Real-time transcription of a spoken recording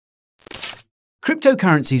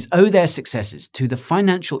Cryptocurrencies owe their successes to the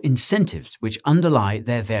financial incentives which underlie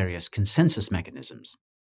their various consensus mechanisms.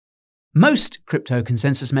 Most crypto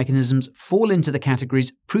consensus mechanisms fall into the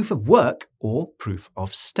categories proof of work or proof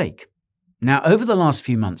of stake. Now, over the last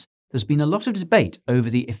few months, there's been a lot of debate over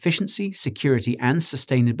the efficiency, security, and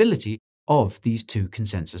sustainability of these two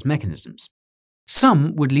consensus mechanisms.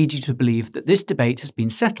 Some would lead you to believe that this debate has been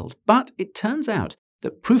settled, but it turns out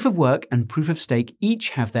that proof of work and proof of stake each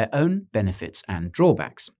have their own benefits and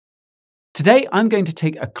drawbacks. Today, I'm going to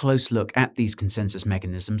take a close look at these consensus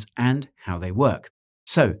mechanisms and how they work.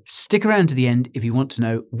 So stick around to the end if you want to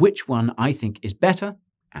know which one I think is better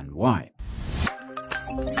and why.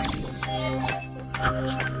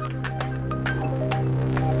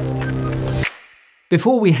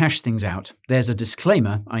 Before we hash things out, there's a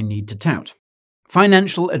disclaimer I need to tout.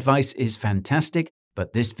 Financial advice is fantastic,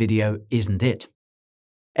 but this video isn't it.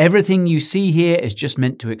 Everything you see here is just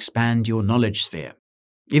meant to expand your knowledge sphere.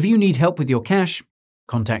 If you need help with your cash,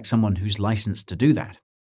 contact someone who's licensed to do that.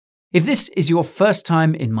 If this is your first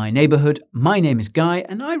time in my neighborhood, my name is Guy,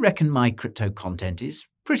 and I reckon my crypto content is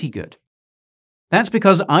pretty good. That's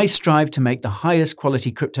because I strive to make the highest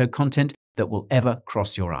quality crypto content that will ever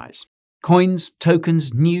cross your eyes. Coins,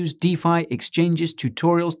 tokens, news, DeFi, exchanges,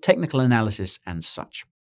 tutorials, technical analysis, and such.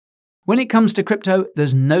 When it comes to crypto,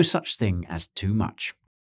 there's no such thing as too much.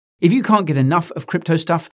 If you can't get enough of crypto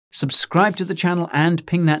stuff, subscribe to the channel and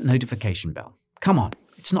ping that notification bell. Come on,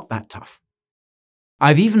 it's not that tough.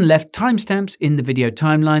 I've even left timestamps in the video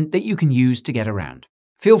timeline that you can use to get around.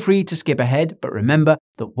 Feel free to skip ahead, but remember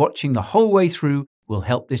that watching the whole way through will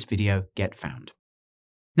help this video get found.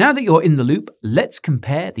 Now that you're in the loop, let's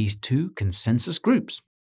compare these two consensus groups.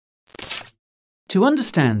 To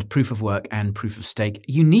understand proof of work and proof of stake,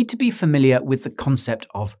 you need to be familiar with the concept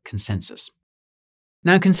of consensus.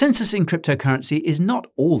 Now, consensus in cryptocurrency is not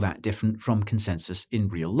all that different from consensus in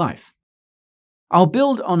real life. I'll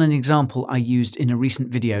build on an example I used in a recent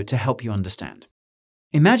video to help you understand.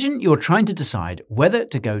 Imagine you're trying to decide whether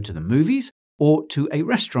to go to the movies or to a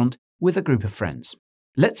restaurant with a group of friends.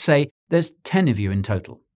 Let's say there's 10 of you in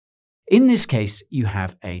total. In this case, you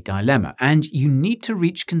have a dilemma, and you need to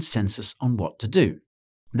reach consensus on what to do.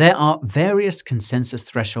 There are various consensus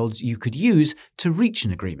thresholds you could use to reach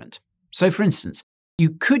an agreement. So, for instance, you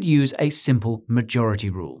could use a simple majority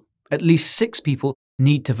rule. At least 6 people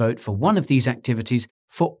need to vote for one of these activities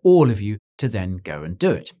for all of you to then go and do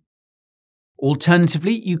it.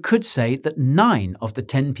 Alternatively, you could say that 9 of the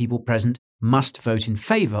 10 people present must vote in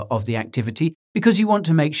favor of the activity because you want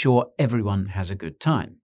to make sure everyone has a good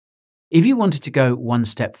time. If you wanted to go one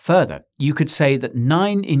step further, you could say that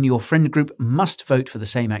 9 in your friend group must vote for the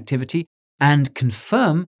same activity and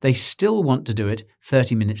confirm they still want to do it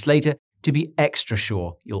 30 minutes later to be extra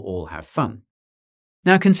sure you'll all have fun.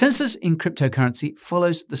 Now, consensus in cryptocurrency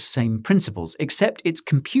follows the same principles, except it's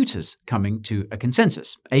computers coming to a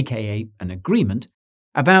consensus, aka an agreement,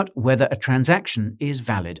 about whether a transaction is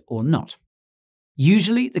valid or not.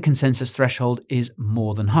 Usually, the consensus threshold is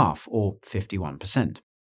more than half, or 51%.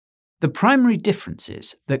 The primary difference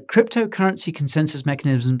is that cryptocurrency consensus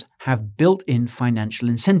mechanisms have built-in financial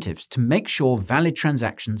incentives to make sure valid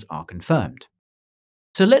transactions are confirmed.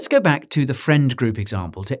 So let's go back to the friend group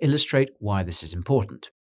example to illustrate why this is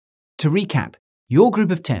important. To recap, your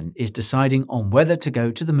group of 10 is deciding on whether to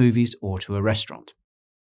go to the movies or to a restaurant.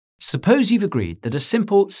 Suppose you've agreed that a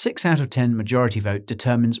simple 6 out of 10 majority vote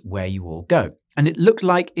determines where you all go, and it looked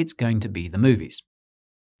like it's going to be the movies.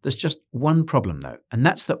 There's just one problem though, and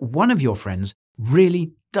that's that one of your friends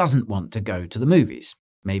really doesn't want to go to the movies.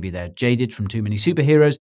 Maybe they're jaded from too many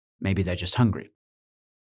superheroes, maybe they're just hungry.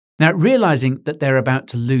 Now, realizing that they're about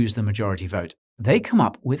to lose the majority vote, they come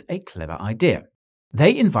up with a clever idea.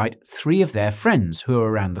 They invite 3 of their friends who are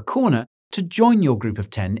around the corner to join your group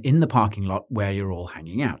of 10 in the parking lot where you're all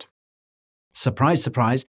hanging out. Surprise,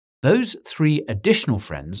 surprise, those 3 additional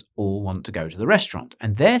friends all want to go to the restaurant,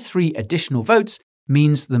 and their 3 additional votes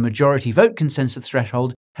means the majority vote consensus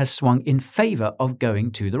threshold has swung in favor of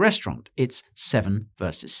going to the restaurant. It's 7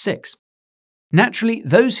 versus 6. Naturally,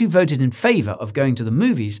 those who voted in favor of going to the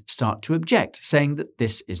movies start to object, saying that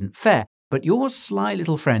this isn't fair. But your sly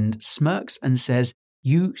little friend smirks and says,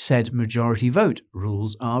 "You said majority vote,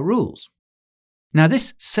 rules are rules." Now,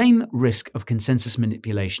 this same risk of consensus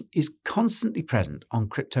manipulation is constantly present on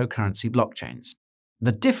cryptocurrency blockchains.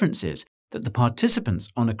 The difference is that the participants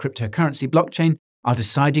on a cryptocurrency blockchain are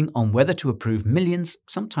deciding on whether to approve millions,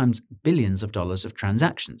 sometimes billions of dollars of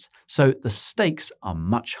transactions, so the stakes are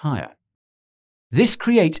much higher. This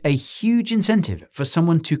creates a huge incentive for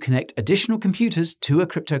someone to connect additional computers to a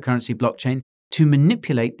cryptocurrency blockchain to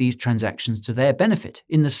manipulate these transactions to their benefit,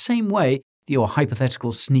 in the same way that your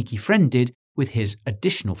hypothetical sneaky friend did with his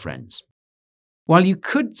additional friends. While you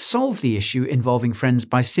could solve the issue involving friends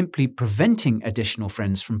by simply preventing additional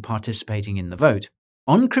friends from participating in the vote,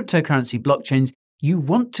 on cryptocurrency blockchains, you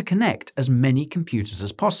want to connect as many computers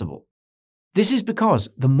as possible. This is because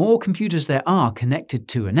the more computers there are connected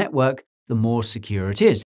to a network, the more secure it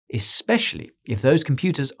is, especially if those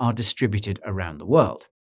computers are distributed around the world.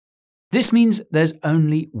 This means there's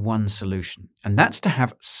only one solution, and that's to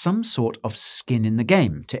have some sort of skin in the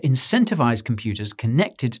game to incentivize computers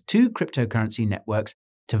connected to cryptocurrency networks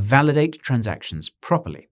to validate transactions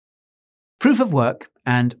properly. Proof of work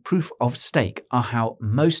and proof of stake are how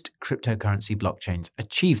most cryptocurrency blockchains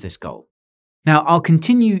achieve this goal. Now, I'll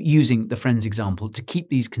continue using the friends example to keep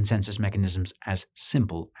these consensus mechanisms as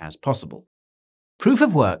simple as possible. Proof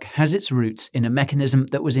of work has its roots in a mechanism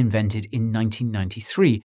that was invented in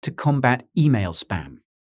 1993 to combat email spam.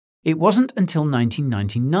 It wasn't until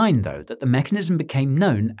 1999, though, that the mechanism became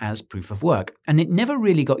known as proof of work, and it never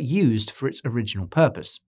really got used for its original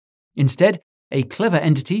purpose. Instead, a clever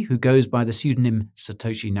entity who goes by the pseudonym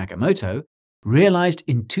Satoshi Nakamoto realized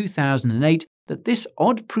in 2008 that this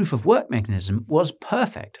odd proof of work mechanism was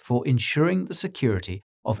perfect for ensuring the security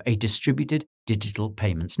of a distributed digital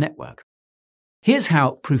payments network. Here's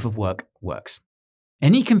how proof of work works.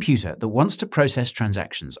 Any computer that wants to process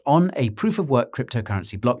transactions on a proof of work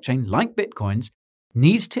cryptocurrency blockchain like Bitcoin's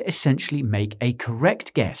needs to essentially make a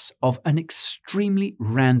correct guess of an extremely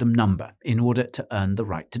random number in order to earn the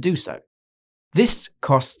right to do so. This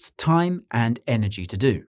costs time and energy to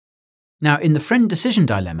do. Now, in the friend decision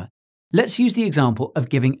dilemma, let's use the example of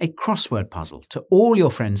giving a crossword puzzle to all your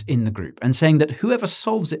friends in the group and saying that whoever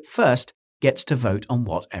solves it first gets to vote on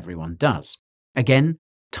what everyone does. Again,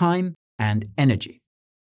 time and energy.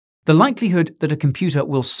 The likelihood that a computer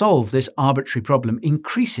will solve this arbitrary problem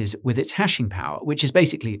increases with its hashing power, which is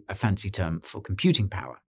basically a fancy term for computing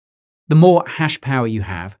power. The more hash power you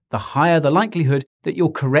have, the higher the likelihood that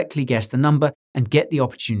you'll correctly guess the number and get the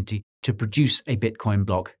opportunity to produce a Bitcoin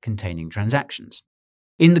block containing transactions.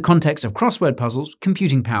 In the context of crossword puzzles,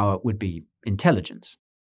 computing power would be intelligence.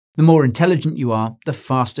 The more intelligent you are, the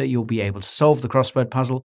faster you'll be able to solve the crossword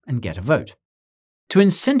puzzle and get a vote. To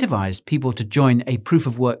incentivize people to join a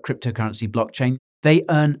proof-of-work cryptocurrency blockchain, they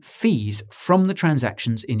earn fees from the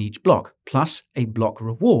transactions in each block, plus a block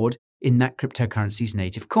reward in that cryptocurrency's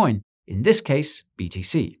native coin, in this case,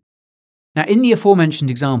 BTC. Now, in the aforementioned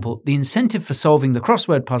example, the incentive for solving the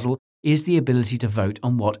crossword puzzle is the ability to vote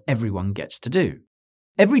on what everyone gets to do.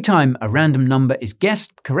 Every time a random number is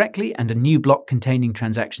guessed correctly and a new block containing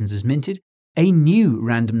transactions is minted, a new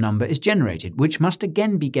random number is generated, which must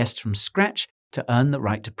again be guessed from scratch to earn the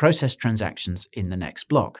right to process transactions in the next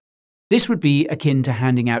block. This would be akin to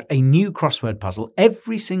handing out a new crossword puzzle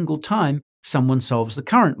every single time someone solves the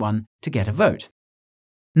current one to get a vote.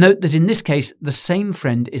 Note that in this case, the same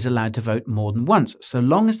friend is allowed to vote more than once, so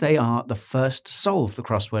long as they are the first to solve the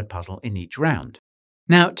crossword puzzle in each round.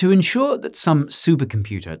 Now, to ensure that some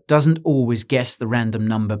supercomputer doesn't always guess the random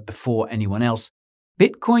number before anyone else,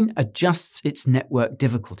 Bitcoin adjusts its network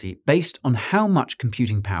difficulty based on how much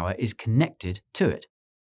computing power is connected to it.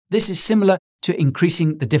 This is similar to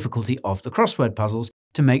increasing the difficulty of the crossword puzzles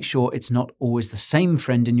to make sure it's not always the same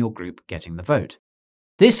friend in your group getting the vote.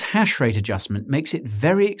 This hash rate adjustment makes it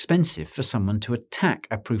very expensive for someone to attack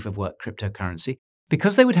a proof-of-work cryptocurrency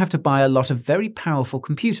because they would have to buy a lot of very powerful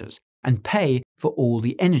computers and pay for all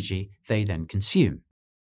the energy they then consume.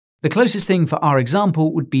 The closest thing for our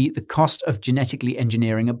example would be the cost of genetically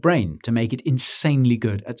engineering a brain to make it insanely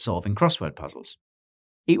good at solving crossword puzzles.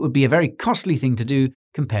 It would be a very costly thing to do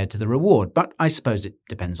compared to the reward, but I suppose it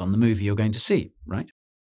depends on the movie you're going to see, right?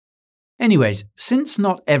 Anyways, since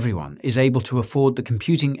not everyone is able to afford the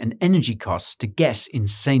computing and energy costs to guess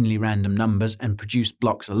insanely random numbers and produce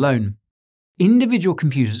blocks alone, individual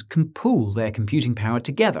computers can pool their computing power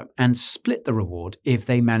together and split the reward if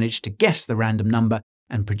they manage to guess the random number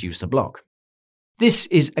and produce a block. This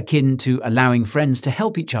is akin to allowing friends to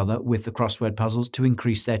help each other with the crossword puzzles to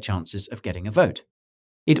increase their chances of getting a vote.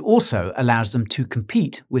 It also allows them to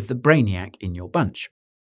compete with the brainiac in your bunch.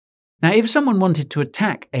 Now, if someone wanted to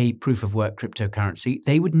attack a proof-of-work cryptocurrency,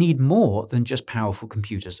 they would need more than just powerful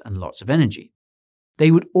computers and lots of energy.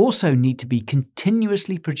 They would also need to be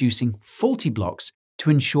continuously producing faulty blocks to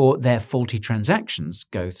ensure their faulty transactions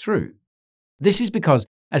go through. This is because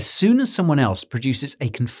as soon as someone else produces a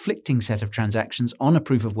conflicting set of transactions on a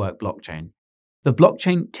proof-of-work blockchain, the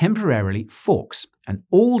blockchain temporarily forks, and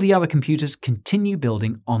all the other computers continue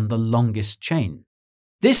building on the longest chain.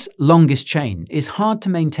 This longest chain is hard to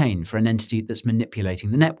maintain for an entity that's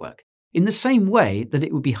manipulating the network, in the same way that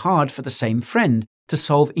it would be hard for the same friend to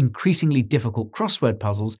solve increasingly difficult crossword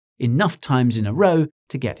puzzles enough times in a row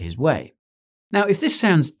to get his way. Now, if this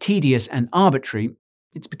sounds tedious and arbitrary,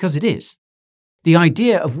 it's because it is. The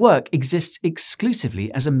idea of work exists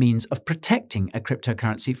exclusively as a means of protecting a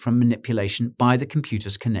cryptocurrency from manipulation by the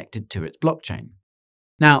computers connected to its blockchain.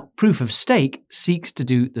 Now, proof of stake seeks to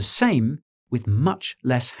do the same with much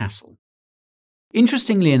less hassle.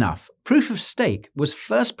 Interestingly enough, proof of stake was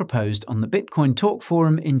first proposed on the Bitcoin Talk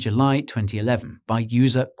Forum in July 2011 by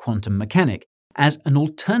user Quantum Mechanic as an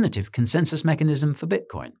alternative consensus mechanism for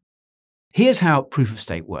Bitcoin. Here's how proof of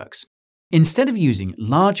stake works. Instead of using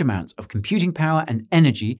large amounts of computing power and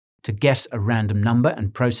energy to guess a random number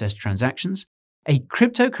and process transactions, a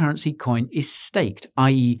cryptocurrency coin is staked,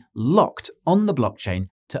 i.e. locked on the blockchain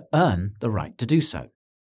to earn the right to do so.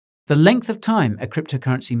 The length of time a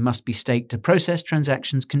cryptocurrency must be staked to process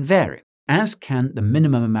transactions can vary, as can the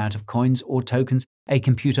minimum amount of coins or tokens a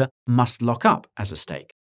computer must lock up as a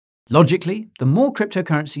stake. Logically, the more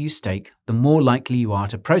cryptocurrency you stake, the more likely you are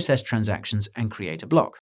to process transactions and create a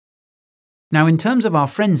block. Now, in terms of our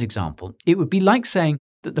friend's example, it would be like saying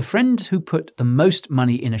that the friends who put the most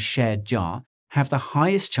money in a shared jar have the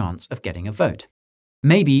highest chance of getting a vote.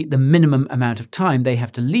 Maybe the minimum amount of time they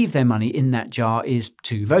have to leave their money in that jar is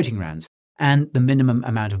 2 voting rounds, and the minimum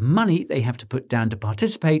amount of money they have to put down to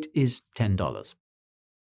participate is $10.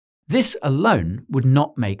 This alone would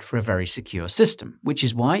not make for a very secure system, which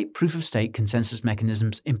is why proof-of-stake consensus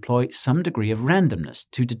mechanisms employ some degree of randomness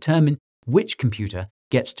to determine which computer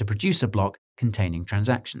gets to produce a block containing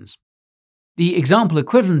transactions. The example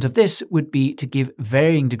equivalent of this would be to give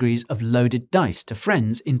varying degrees of loaded dice to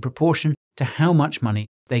friends in proportion to how much money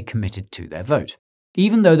they committed to their vote.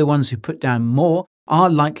 Even though the ones who put down more are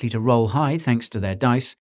likely to roll high thanks to their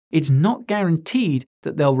dice, it's not guaranteed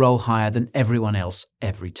that they'll roll higher than everyone else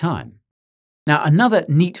every time. Now, another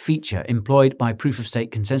neat feature employed by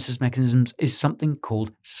proof-of-stake consensus mechanisms is something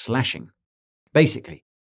called slashing. Basically,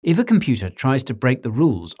 if a computer tries to break the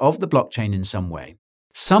rules of the blockchain in some way,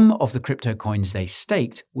 some of the crypto coins they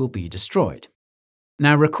staked will be destroyed.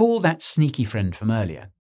 Now, recall that sneaky friend from earlier.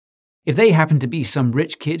 If they happen to be some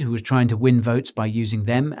rich kid who was trying to win votes by using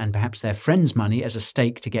them and perhaps their friends' money as a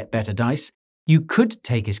stake to get better dice, you could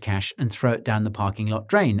take his cash and throw it down the parking lot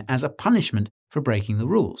drain as a punishment for breaking the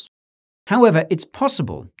rules. However, it's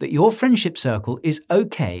possible that your friendship circle is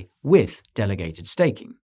okay with delegated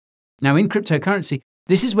staking. Now, in cryptocurrency,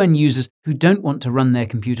 this is when users who don't want to run their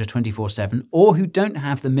computer 24/7 or who don't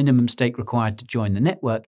have the minimum stake required to join the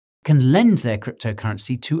network can lend their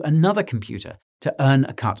cryptocurrency to another computer to earn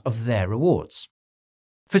a cut of their rewards.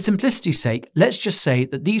 For simplicity's sake, let's just say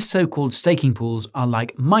that these so-called staking pools are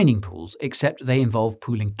like mining pools, except they involve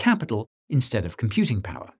pooling capital instead of computing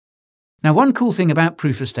power. Now, one cool thing about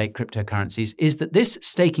proof-of-stake cryptocurrencies is that this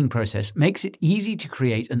staking process makes it easy to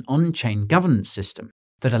create an on-chain governance system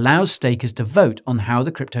that allows stakers to vote on how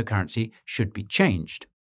the cryptocurrency should be changed.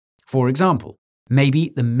 For example,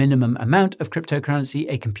 maybe the minimum amount of cryptocurrency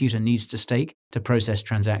a computer needs to stake to process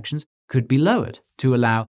transactions could be lowered to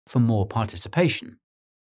allow for more participation.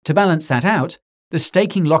 To balance that out, the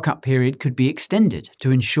staking lockup period could be extended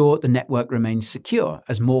to ensure the network remains secure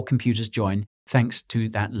as more computers join thanks to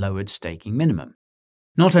that lowered staking minimum.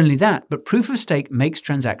 Not only that, but proof-of-stake makes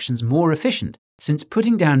transactions more efficient since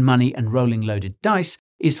putting down money and rolling loaded dice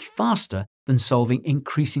is faster than solving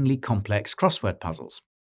increasingly complex crossword puzzles.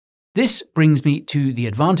 This brings me to the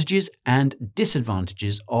advantages and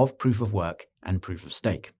disadvantages of proof of work and proof of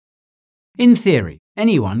stake. In theory,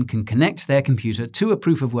 anyone can connect their computer to a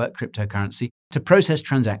proof of work cryptocurrency to process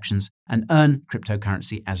transactions and earn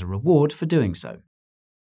cryptocurrency as a reward for doing so.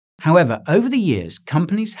 However, over the years,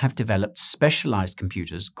 companies have developed specialized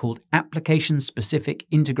computers called application-specific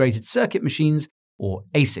integrated circuit machines, or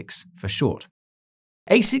ASICs for short.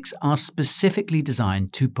 ASICs are specifically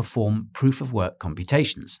designed to perform proof-of-work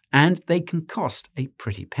computations, and they can cost a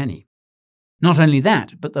pretty penny. Not only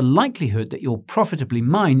that, but the likelihood that you'll profitably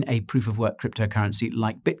mine a proof-of-work cryptocurrency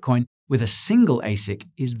like Bitcoin with a single ASIC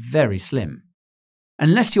is very slim.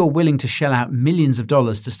 Unless you're willing to shell out millions of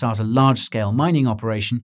dollars to start a large-scale mining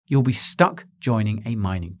operation, you'll be stuck joining a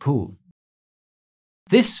mining pool.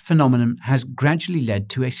 This phenomenon has gradually led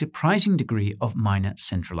to a surprising degree of miner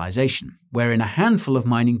centralization, wherein a handful of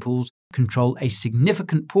mining pools control a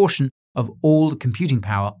significant portion of all the computing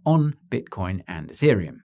power on Bitcoin and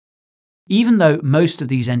Ethereum. Even though most of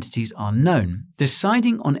these entities are known,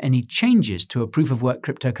 deciding on any changes to a proof-of-work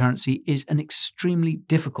cryptocurrency is an extremely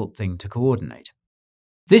difficult thing to coordinate.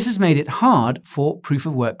 This has made it hard for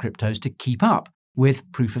proof-of-work cryptos to keep up with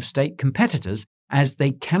proof-of-stake competitors, as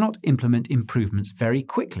they cannot implement improvements very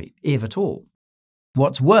quickly, if at all.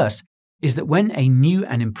 What's worse, is that when a new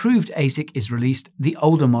and improved ASIC is released, the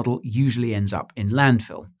older model usually ends up in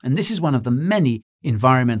landfill. And this is one of the many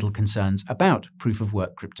environmental concerns about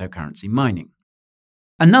proof-of-work cryptocurrency mining.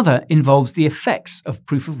 Another involves the effects of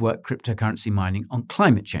proof-of-work cryptocurrency mining on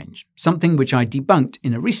climate change, something which I debunked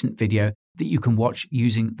in a recent video that you can watch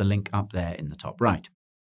using the link up there in the top right.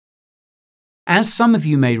 As some of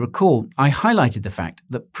you may recall, I highlighted the fact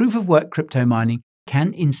that proof-of-work crypto mining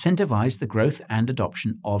can incentivize the growth and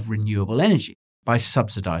adoption of renewable energy by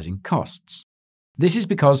subsidizing costs. This is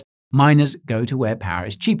because miners go to where power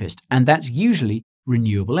is cheapest, and that's usually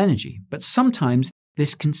renewable energy. But sometimes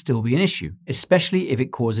this can still be an issue, especially if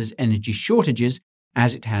it causes energy shortages,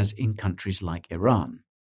 as it has in countries like Iran.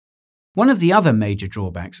 One of the other major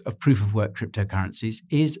drawbacks of proof-of-work cryptocurrencies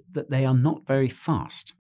is that they are not very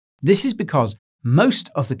fast. This is because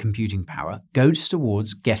most of the computing power goes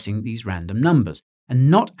towards guessing these random numbers and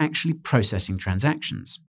not actually processing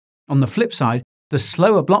transactions. On the flip side, the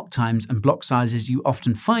slower block times and block sizes you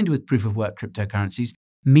often find with proof-of-work cryptocurrencies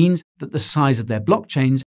means that the size of their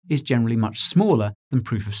blockchains is generally much smaller than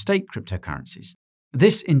proof-of-stake cryptocurrencies.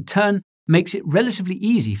 This, in turn, makes it relatively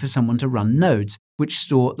easy for someone to run nodes which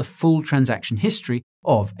store the full transaction history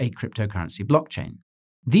of a cryptocurrency blockchain.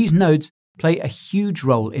 These nodes play a huge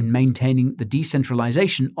role in maintaining the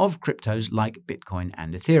decentralization of cryptos like Bitcoin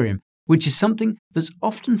and Ethereum, which is something that's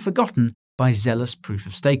often forgotten by zealous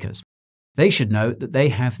proof-of-stakers. They should know that they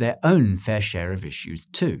have their own fair share of issues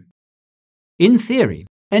too. In theory,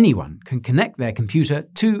 anyone can connect their computer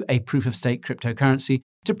to a proof-of-stake cryptocurrency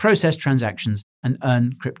to process transactions and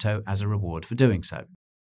earn crypto as a reward for doing so.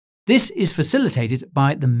 This is facilitated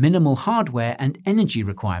by the minimal hardware and energy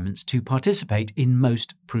requirements to participate in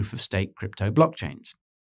most proof-of-stake crypto blockchains.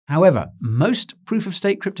 However, most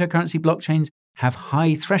proof-of-stake cryptocurrency blockchains have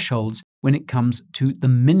high thresholds when it comes to the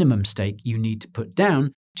minimum stake you need to put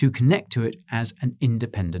down to connect to it as an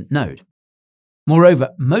independent node. Moreover,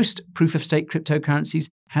 most proof-of-stake cryptocurrencies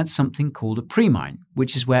had something called a pre-mine,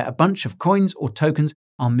 which is where a bunch of coins or tokens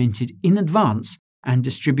are minted in advance and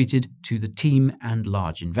distributed to the team and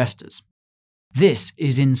large investors. This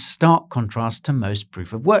is in stark contrast to most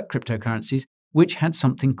proof-of-work cryptocurrencies, which had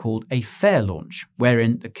something called a fair launch,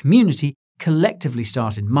 wherein the community collectively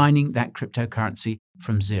started mining that cryptocurrency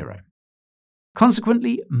from zero.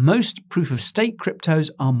 Consequently, most proof-of-stake cryptos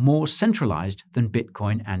are more centralized than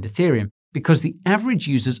Bitcoin and Ethereum, because the average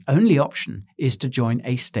user's only option is to join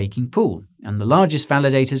a staking pool, and the largest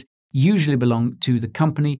validators usually belong to the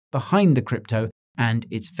company behind the crypto and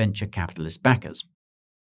its venture capitalist backers.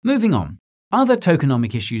 Moving on, other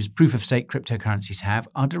tokenomic issues proof-of-stake cryptocurrencies have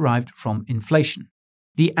are derived from inflation.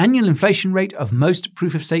 The annual inflation rate of most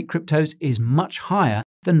proof-of-stake cryptos is much higher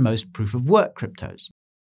than most proof-of-work cryptos.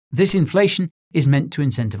 This inflation is meant to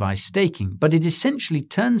incentivize staking, but it essentially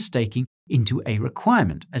turns staking into a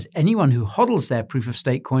requirement, as anyone who hodls their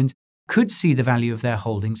proof-of-stake coins could see the value of their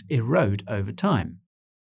holdings erode over time.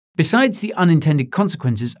 Besides the unintended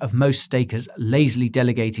consequences of most stakers lazily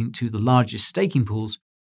delegating to the largest staking pools,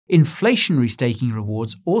 inflationary staking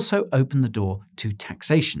rewards also open the door to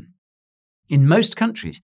taxation. In most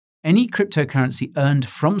countries, any cryptocurrency earned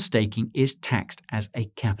from staking is taxed as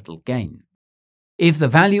a capital gain. If the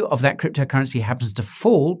value of that cryptocurrency happens to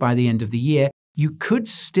fall by the end of the year, you could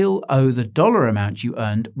still owe the dollar amount you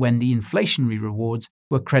earned when the inflationary rewards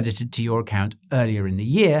were credited to your account earlier in the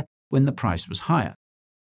year when the price was higher.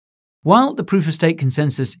 While the proof-of-stake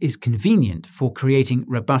consensus is convenient for creating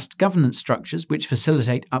robust governance structures which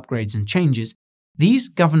facilitate upgrades and changes, these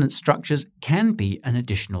governance structures can be an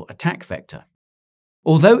additional attack vector.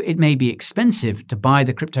 Although it may be expensive to buy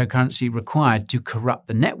the cryptocurrency required to corrupt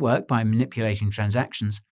the network by manipulating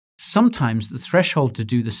transactions, sometimes the threshold to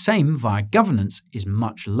do the same via governance is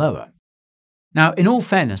much lower. Now, in all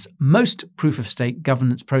fairness, most proof-of-stake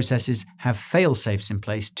governance processes have fail-safes in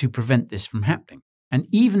place to prevent this from happening, and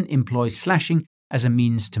even employ slashing as a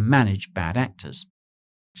means to manage bad actors.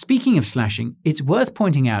 Speaking of slashing, it's worth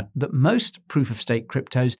pointing out that most proof-of-stake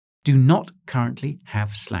cryptos do not currently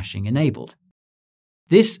have slashing enabled.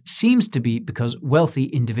 This seems to be because wealthy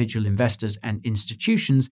individual investors and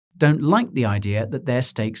institutions don't like the idea that their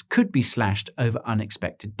stakes could be slashed over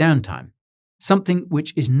unexpected downtime, something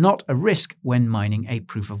which is not a risk when mining a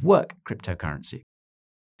proof-of-work cryptocurrency.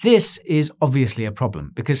 This is obviously a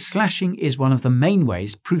problem because slashing is one of the main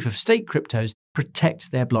ways proof-of-stake cryptos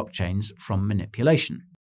protect their blockchains from manipulation.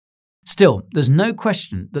 Still, there's no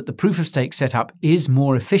question that the proof-of-stake setup is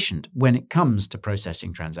more efficient when it comes to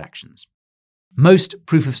processing transactions. Most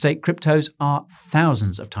proof-of-stake cryptos are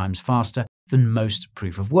thousands of times faster than most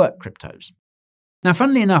proof-of-work cryptos. Now,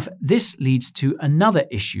 funnily enough, this leads to another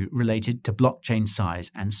issue related to blockchain size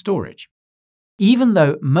and storage. Even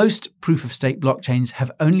though most proof-of-stake blockchains have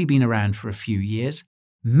only been around for a few years,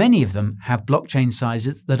 many of them have blockchain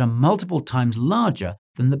sizes that are multiple times larger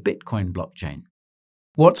than the Bitcoin blockchain.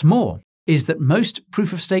 What's more is that most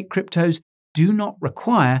proof-of-stake cryptos do not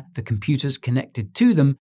require the computers connected to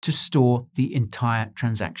them to store the entire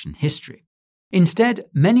transaction history. Instead,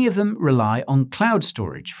 many of them rely on cloud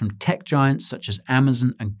storage from tech giants such as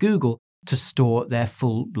Amazon and Google to store their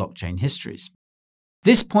full blockchain histories.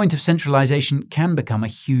 This point of centralization can become a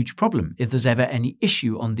huge problem if there's ever any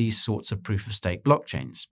issue on these sorts of proof-of-stake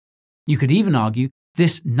blockchains. You could even argue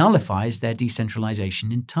this nullifies their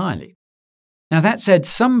decentralization entirely. Now that said,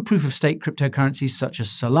 some proof-of-stake cryptocurrencies such as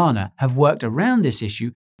Solana have worked around this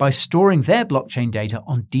issue by storing their blockchain data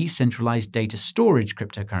on decentralized data storage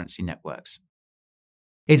cryptocurrency networks.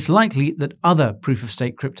 It's likely that other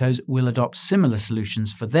proof-of-stake cryptos will adopt similar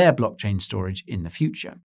solutions for their blockchain storage in the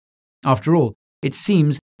future. After all, it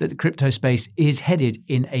seems that the crypto space is headed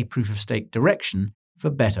in a proof-of-stake direction, for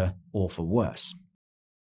better or for worse.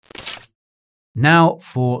 Now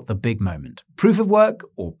for the big moment. Proof of work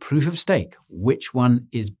or proof of stake? Which one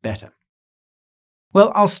is better?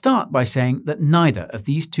 Well, I'll start by saying that neither of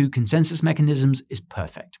these two consensus mechanisms is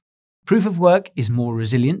perfect. Proof of work is more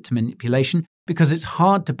resilient to manipulation because it's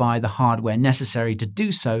hard to buy the hardware necessary to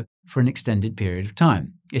do so for an extended period of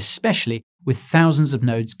time, especially with thousands of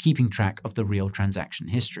nodes keeping track of the real transaction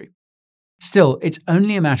history. Still, it's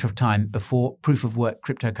only a matter of time before proof-of-work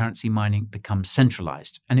cryptocurrency mining becomes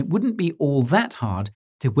centralized, and it wouldn't be all that hard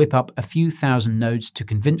to whip up a few thousand nodes to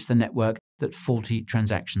convince the network that faulty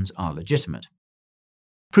transactions are legitimate.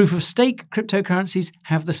 Proof-of-stake cryptocurrencies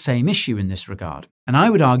have the same issue in this regard, and I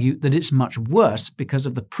would argue that it's much worse because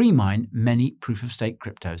of the pre-mine many proof-of-stake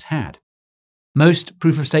cryptos had. Most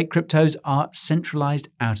proof-of-stake cryptos are centralized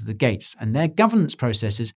out of the gates, and their governance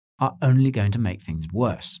processes are only going to make things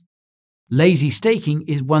worse. Lazy staking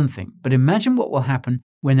is one thing, but imagine what will happen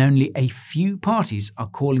when only a few parties are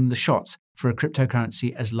calling the shots for a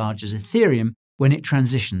cryptocurrency as large as Ethereum when it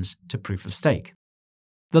transitions to proof-of-stake.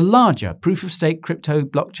 The larger proof-of-stake crypto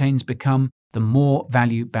blockchains become, the more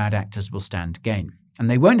value bad actors will stand to gain, and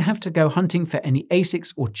they won't have to go hunting for any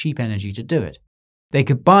ASICs or cheap energy to do it. They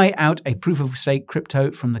could buy out a proof-of-stake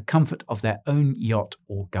crypto from the comfort of their own yacht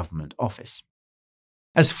or government office.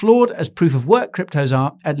 As flawed as proof-of-work cryptos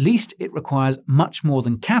are, at least it requires much more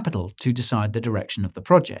than capital to decide the direction of the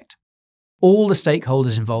project. All the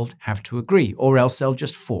stakeholders involved have to agree, or else they'll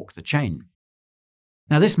just fork the chain.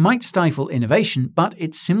 Now, this might stifle innovation, but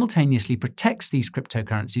it simultaneously protects these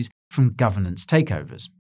cryptocurrencies from governance takeovers.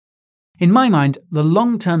 In my mind, the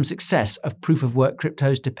long-term success of proof-of-work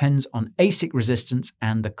cryptos depends on ASIC resistance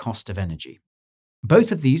and the cost of energy.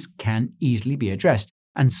 Both of these can easily be addressed,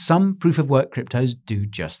 and some proof-of-work cryptos do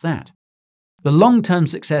just that. The long-term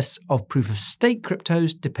success of proof-of-stake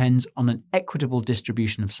cryptos depends on an equitable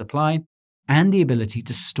distribution of supply and the ability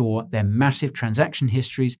to store their massive transaction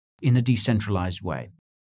histories in a decentralized way.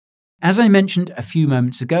 As I mentioned a few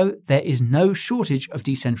moments ago, there is no shortage of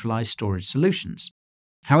decentralized storage solutions.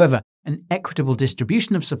 However, an equitable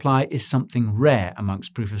distribution of supply is something rare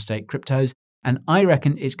amongst proof-of-stake cryptos, and I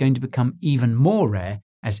reckon it's going to become even more rare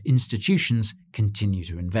as institutions continue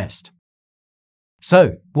to invest.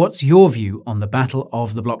 So, what's your view on the battle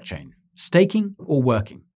of the blockchain? Staking or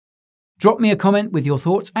working? Drop me a comment with your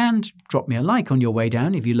thoughts and drop me a like on your way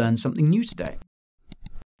down if you learned something new today.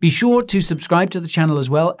 Be sure to subscribe to the channel as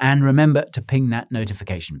well and remember to ping that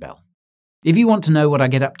notification bell. If you want to know what I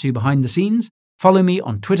get up to behind the scenes, follow me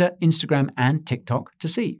on Twitter, Instagram and TikTok to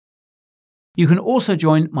see. You can also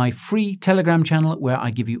join my free Telegram channel where I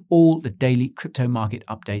give you all the daily crypto market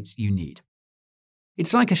updates you need.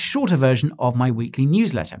 It's like a shorter version of my weekly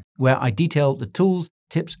newsletter, where I detail the tools,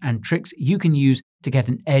 tips, and tricks you can use to get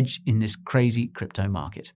an edge in this crazy crypto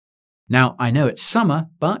market. Now, I know it's summer,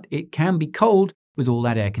 but it can be cold with all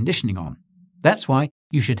that air conditioning on. That's why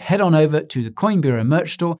you should head on over to the Coin Bureau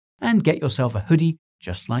merch store and get yourself a hoodie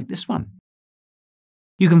just like this one.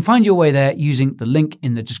 You can find your way there using the link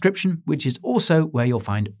in the description, which is also where you'll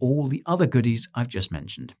find all the other goodies I've just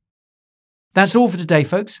mentioned. That's all for today,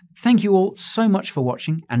 folks. Thank you all so much for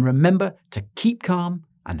watching, and remember to keep calm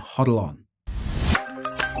and hodl on.